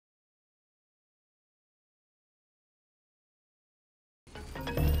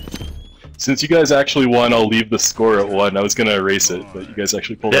Since you guys actually won, I'll leave the score at 1. I was gonna erase it, but you guys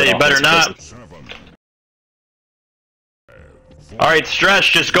actually pulled it off. Yeah, you better not. Alright, Stress,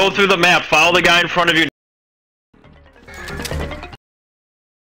 just go through the map. Follow the guy in front of you.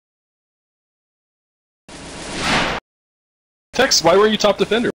 Tex, why were you top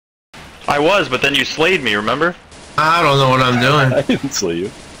defender? I was, but then you slayed me, remember? I don't know what I'm doing. I didn't slay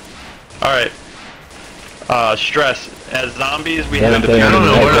you. Alright. Stress, as zombies, we have to I don't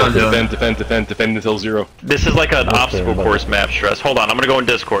know what I'm doing. Defend until 0. This is like an obstacle course map, Stress. Hold on, I'm gonna go in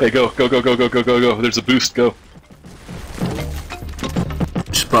Discord. Hey, go. There's a boost, go.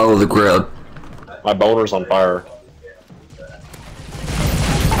 Just follow the crowd. My boulder's on fire.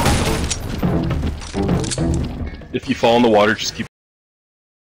 If you fall in the water, just keep...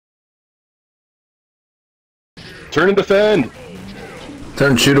 Turn and defend!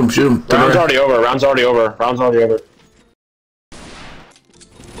 Turn, shoot him. Round's already over. Round's already over.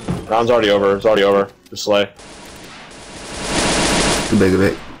 It's already over. Just slay. Too big of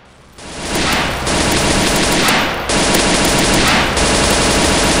it.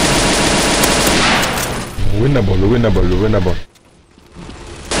 Winnable.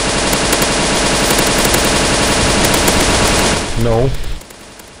 No.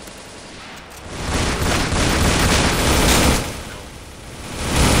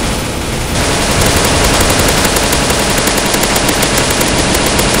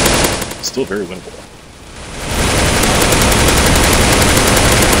 Still very winnable.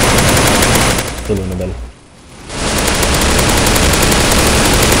 Still winnable.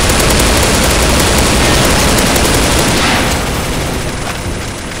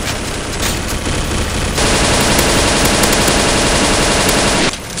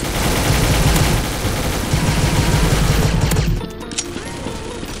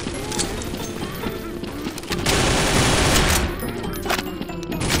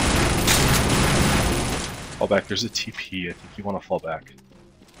 Fall back, there's a TP, I think you want to fall back.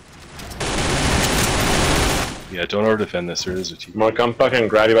 Yeah, don't over defend this, there is a TP. I'm gonna come fucking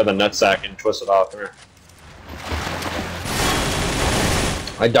grab you by the nutsack and twist it off here.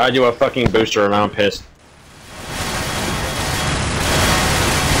 I died to a fucking booster and I'm pissed.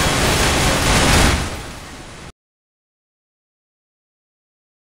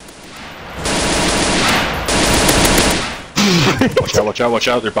 Watch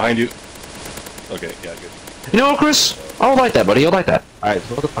out, they're behind you. Okay, yeah, good. You know what, Chris? I don't like that, buddy. You'll like that. Alright,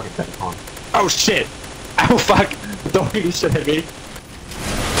 so what the fuck is that? Come on. Oh shit! Oh fuck! Don't make shit at me.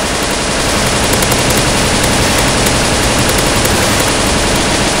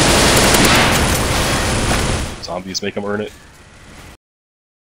 Zombies, make them earn it.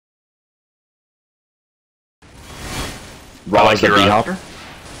 Like the B-hopper?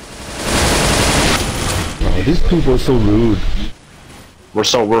 Oh, these people are so rude. We're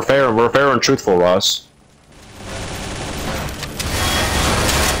fair and truthful, Ross.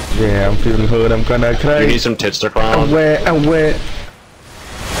 Yeah, I'm feeling hurt. I'm gonna cry. You need some tits to cry on. I'm wet.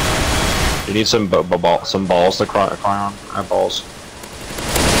 You need some balls to cry on. I have balls.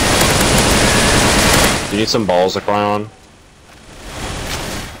 You need some balls to cry on.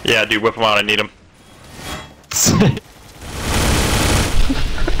 Yeah, dude, whip them out. I need them.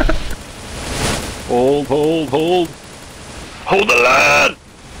 Hold. Hold the line!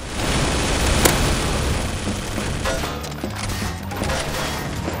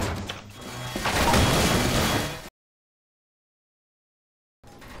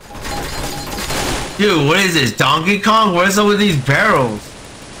 Dude, what is this? Donkey Kong? What's up with these barrels?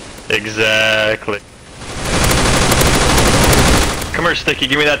 Exactly. Come here, Sticky.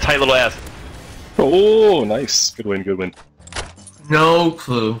 Give me that tight little ass. Oh, nice. Good win. No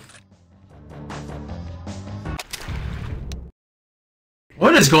clue.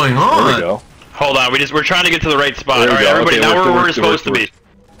 What is going on? There we go. Hold on, we're trying to get to the right spot. Alright, everybody, okay, now we're where we're worked, supposed to be.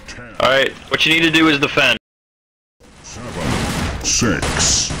 Alright, what you need to do is defend. 7,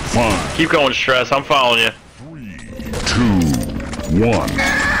 6, 5. Keep going, Stress. I'm following you. 3, 2, 1.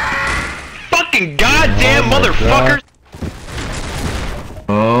 Fucking goddamn motherfuckers!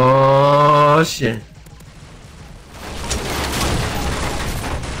 Oh shit.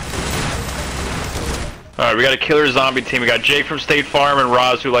 Alright, we got a killer zombie team. We got Jake from State Farm and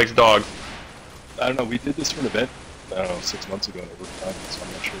Roz who likes dogs. I don't know, we did this for an event, I don't know, 6 months ago and it worked fine, so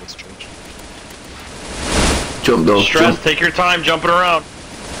I'm not sure what's changed. Jump though. Stress, Jump. take your time jumping around.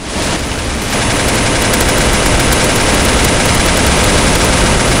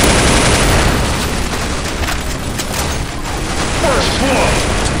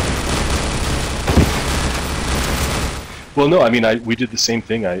 Well, no, I mean, we did the same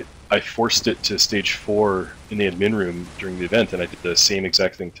thing. I forced it to stage 4 in the admin room during the event, and I did the same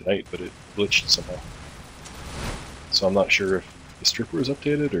exact thing tonight, but it glitched somehow. So I'm not sure if the stripper was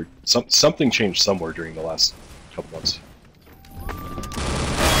updated or something changed somewhere during the last couple months.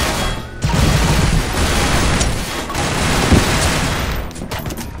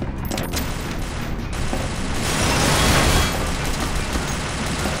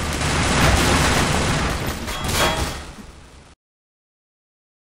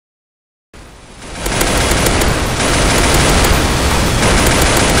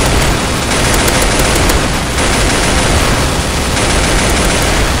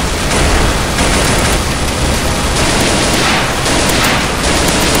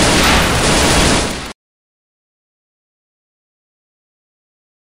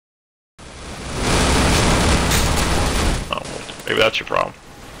 Maybe that's your problem.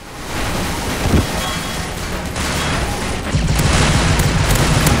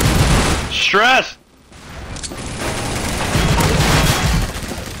 Stress!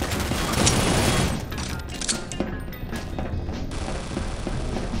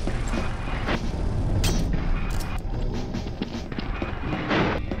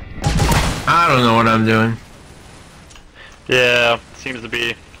 I don't know what I'm doing. Yeah, seems to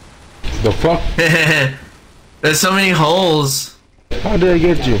be. The fuck? There's so many holes. How did I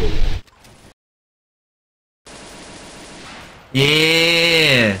get you?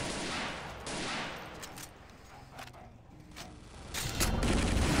 Yeah.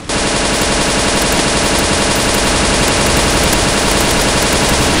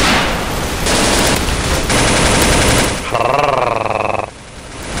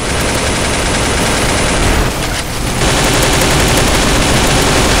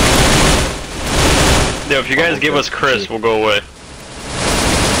 Yeah, if you guys give us Chris, we'll go away.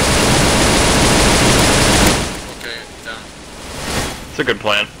 Okay, down. It's a good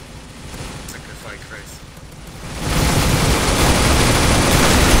plan. It's a good fight, Chris.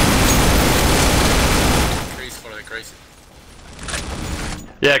 Chris for the crazy.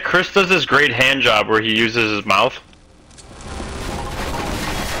 Yeah, Chris does this great hand job where he uses his mouth.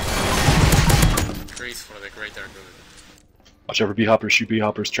 Chris for the greater good. Watch out for B-hoppers, shoot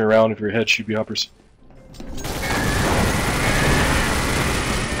B-hoppers, turn around if you're ahead, shoot B-hoppers.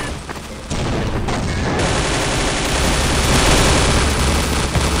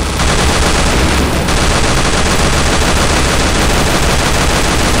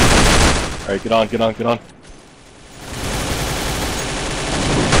 Alright, get on, get on, get on.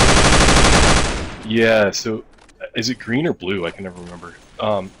 Yeah, so is it green or blue? I can never remember.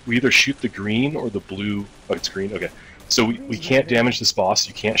 We either shoot the green or the blue. Oh, it's green, okay. So we can't damage this boss,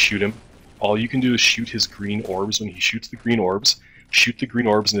 you can't shoot him. All you can do is shoot his green orbs. When he shoots the green orbs, shoot the green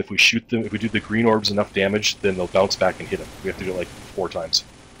orbs, and if we shoot them, if we do the green orbs enough damage, then they'll bounce back and hit him. We have to do it like 4 times.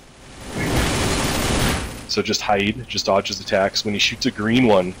 So just hide, just dodge his attacks. When he shoots a green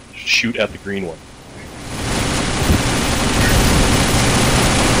one, shoot at the green one.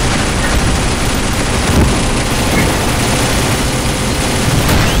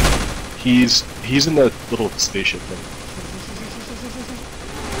 He's in the little spaceship thing.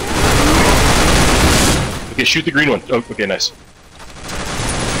 Okay, shoot the green one. Oh, okay, nice.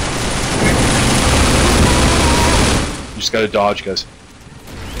 You just gotta dodge, guys.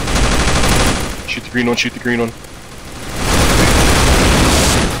 Shoot the green one, shoot the green one.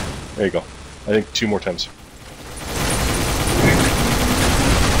 There you go. I think 2 more times.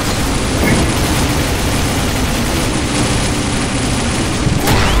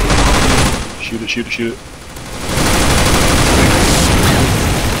 Shoot it, shoot it, shoot it.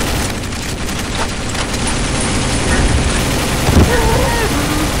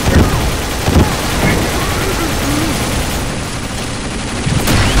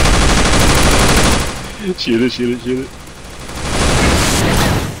 Shoot it, shoot it, shoot it.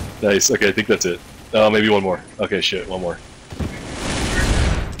 Nice, okay, I think that's it. Oh, maybe one more. Okay, shit, one more.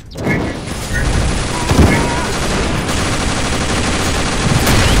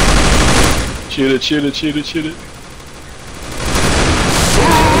 Shoot it, shoot it, shoot it, shoot it.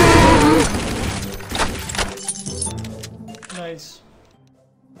 Nice.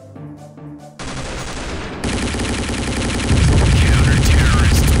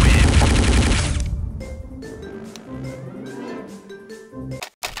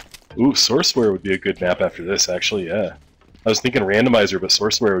 Ooh, Sourceware would be a good map after this, actually, yeah. I was thinking Randomizer, but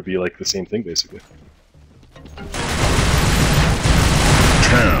Sourceware would be like the same thing, basically. 10,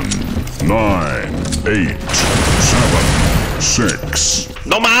 9, 8, 7, 6,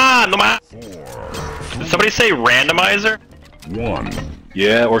 No man, no man. 4, Did somebody say randomizer? 1.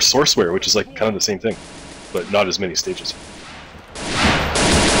 Yeah, or Sourceware, which is like kind of the same thing, but not as many stages.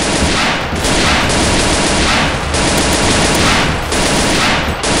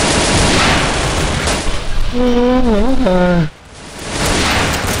 It's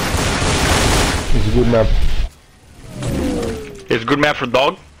a good map. It's a good map for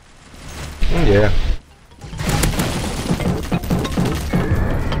dog. Yeah.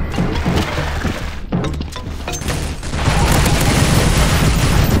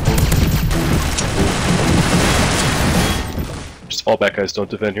 Just fall back, guys. Don't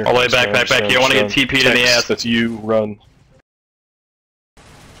defend here. I'll lay back. You don't want to get TP'd in the ass. That's you. Run.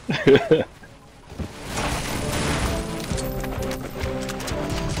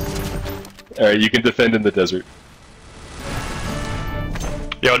 Alright, you can defend in the desert.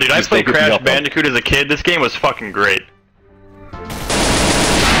 Yo, dude, I Just played don't get beat Crash up on. Bandicoot as a kid. This game was fucking great.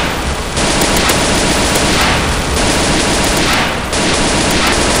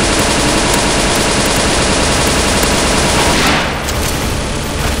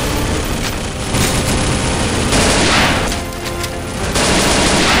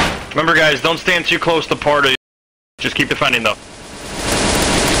 Remember, guys, don't stand too close to party. Just keep defending, though.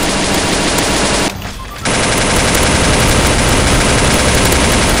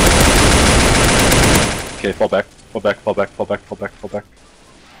 Okay, fall back. Fall back, fall back, fall back, fall back, fall back.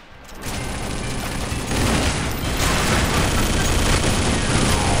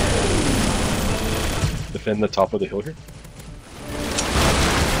 Defend the top of the hill here.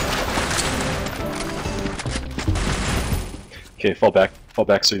 Okay, fall back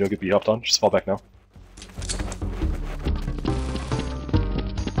so you don't get beat up on. Just fall back now.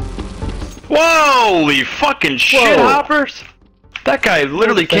 Holy fucking shit hoppers! That guy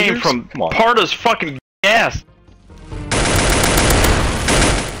literally came from Come on. Parta's fucking ass.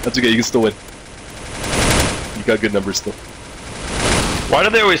 That's okay, you can still win. You got good numbers still. Why do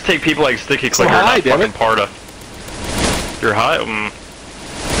they always take people like Sticky So Clicker, high, not damn fucking it. Parta? You're high?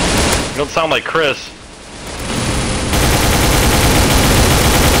 You don't sound like Chris.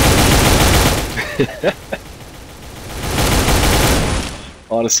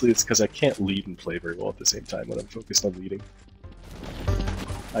 Honestly, it's because I can't lead and play very well at the same time when I'm focused on leading.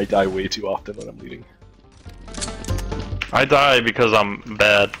 I die way too often when I'm leading. I die because I'm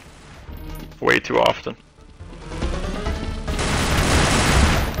bad. Way too often.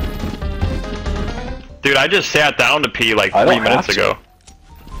 Dude, I just sat down to pee like I 3 don't minutes have to. ago.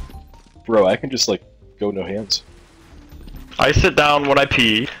 Bro, I can just like go no hands. I sit down when I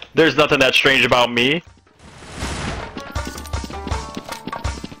pee. There's nothing that strange about me.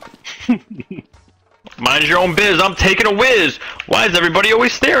 Mind your own biz, I'm taking a whiz! Why is everybody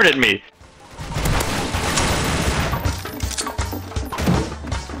always staring at me?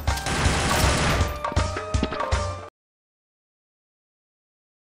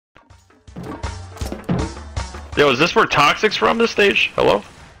 Yo, is this where Toxic's from, this stage? Hello?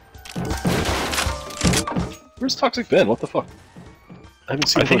 Where's Toxic been? What the fuck? I haven't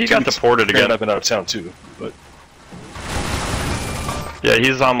seen I him think for he 2 got weeks. deported again. Granted, I've been out of town too, but Yeah,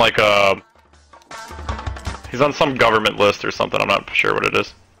 he's on like a... He's on some government list or something, I'm not sure what it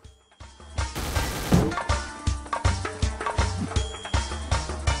is.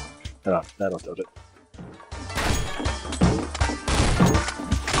 I don't doubt it.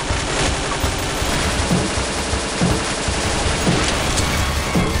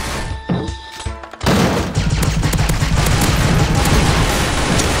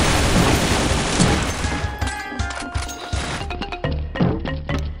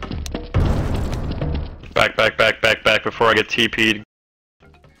 Back before I get TP'd.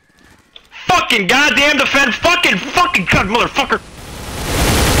 Fucking goddamn defend! Fucking god, motherfucker!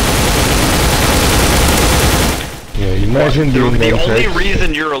 Yeah, imagine The doing only that.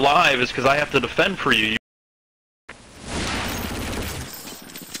 reason you're alive is because I have to defend for you.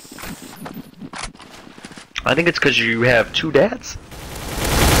 I think it's because you have 2 dads.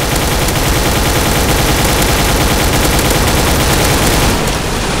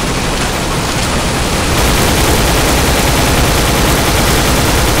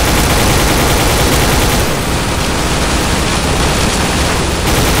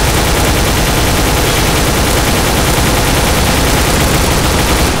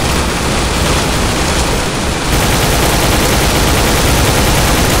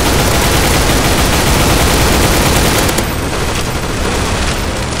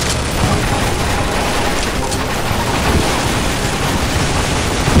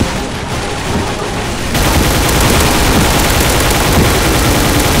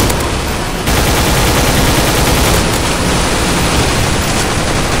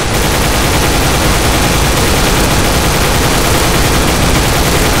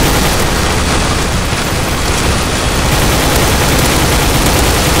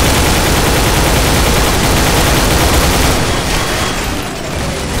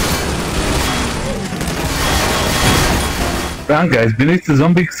 Run, guys, beneath the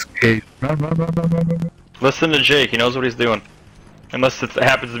zombie cave. Run, run, run, run, run, run. Listen to Jake, he knows what he's doing. Unless it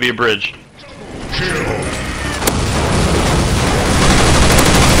happens to be a bridge.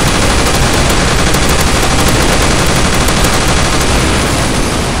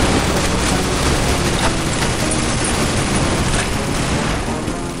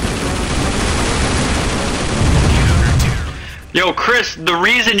 Yo, Chris, the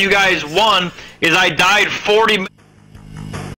reason you guys won is I died 40